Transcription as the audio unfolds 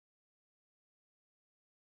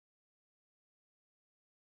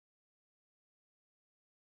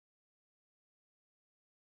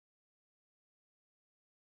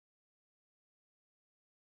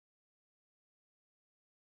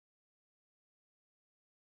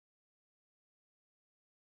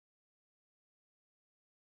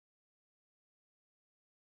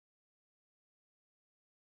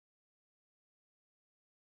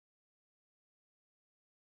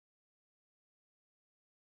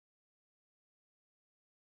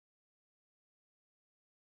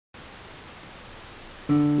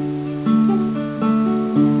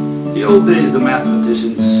the old days, the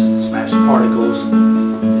mathematicians smashed particles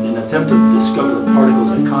in an attempt to discover the particles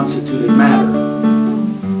that constituted matter.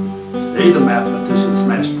 Today, the mathematicians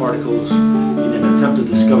smash particles in an attempt to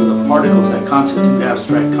discover the particles that constitute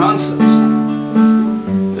abstract concepts.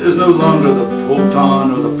 It is no longer the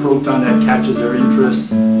photon or the proton that catches their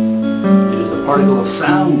interest. It is the particle of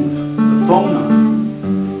sound, the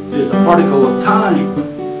phonon. It is the particle of time, the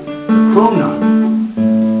CHRONON.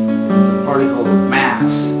 It is the particle of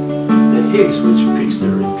mass, the Higgs, which piques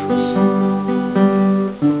their interest.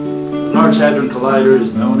 The Large Hadron Collider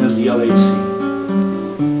is known as the LHC.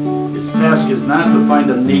 Its task is not to find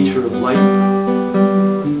the nature of light.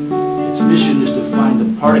 Its mission is to find the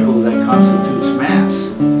particle that constitutes mass.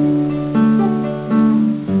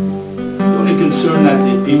 The only concern that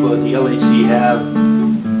the people at the LHC have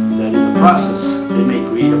that in the process they may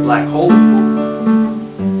create a black hole.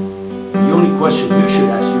 The only question you should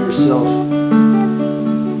ask yourself is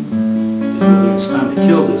whether it's time to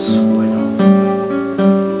kill this white hole.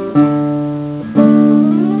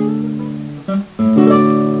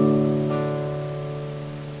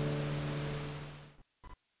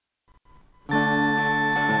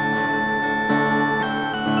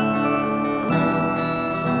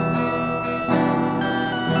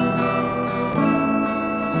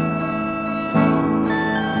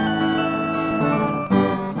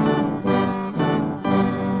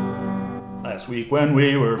 Last week when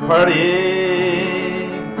we were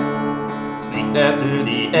partying, sneaked after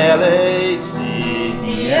the LHC.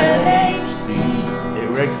 The LHC. They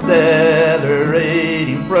were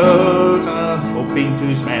accelerating protons, hoping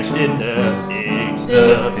to smash into Higgs,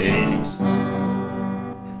 the Higgs.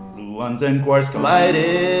 Gluons and quarks collided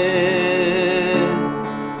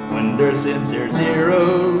when there's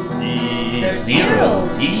zero D. There's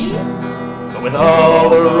 0D? With all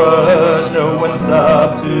the rush, no one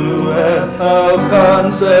stopped to ask how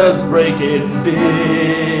concepts breaking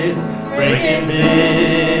biz, breaking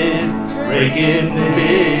biz, breaking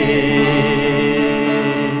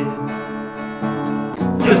biz.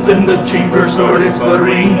 Just then the chamber started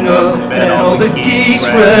sputtering up, and all the geeks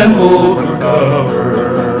ran for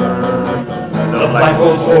cover. The black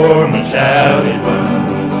holes forming shouted one,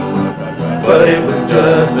 but it was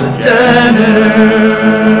just the janitor.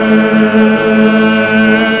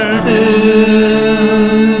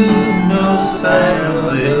 No sign of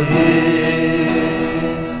the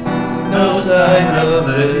Higgs, no sign of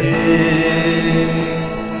the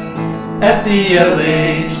Higgs. At the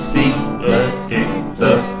LHC, the Higgs,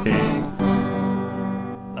 the Higgs.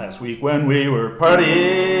 Last week when we were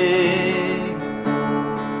partying,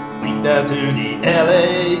 sneaked out to the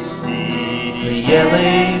LHC. The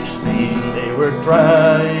LHC. They were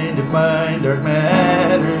trying to find dark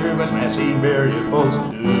matter by smashing variables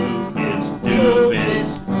to its qubits.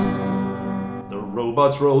 The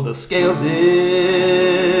robots rolled the scales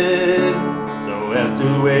in so as to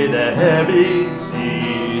weigh the heavy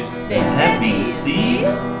seas. The heavy seas?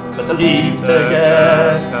 But the leap to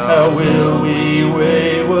gas, how will we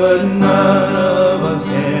weigh what none of us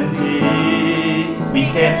can see? We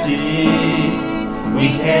can't see,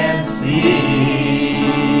 we can't see.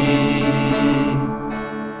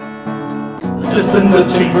 Just then the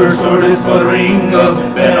chamber started sputtering up,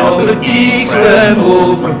 and all the geeks ran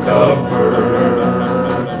for cover.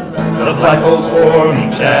 The black holes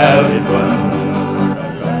forming shouted one,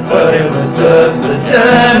 but it was just the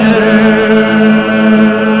janitor.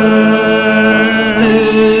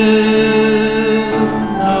 Still,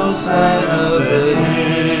 no sign of the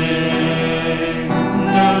Higgs,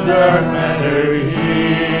 no dark matter here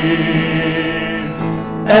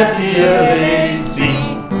at the LHC.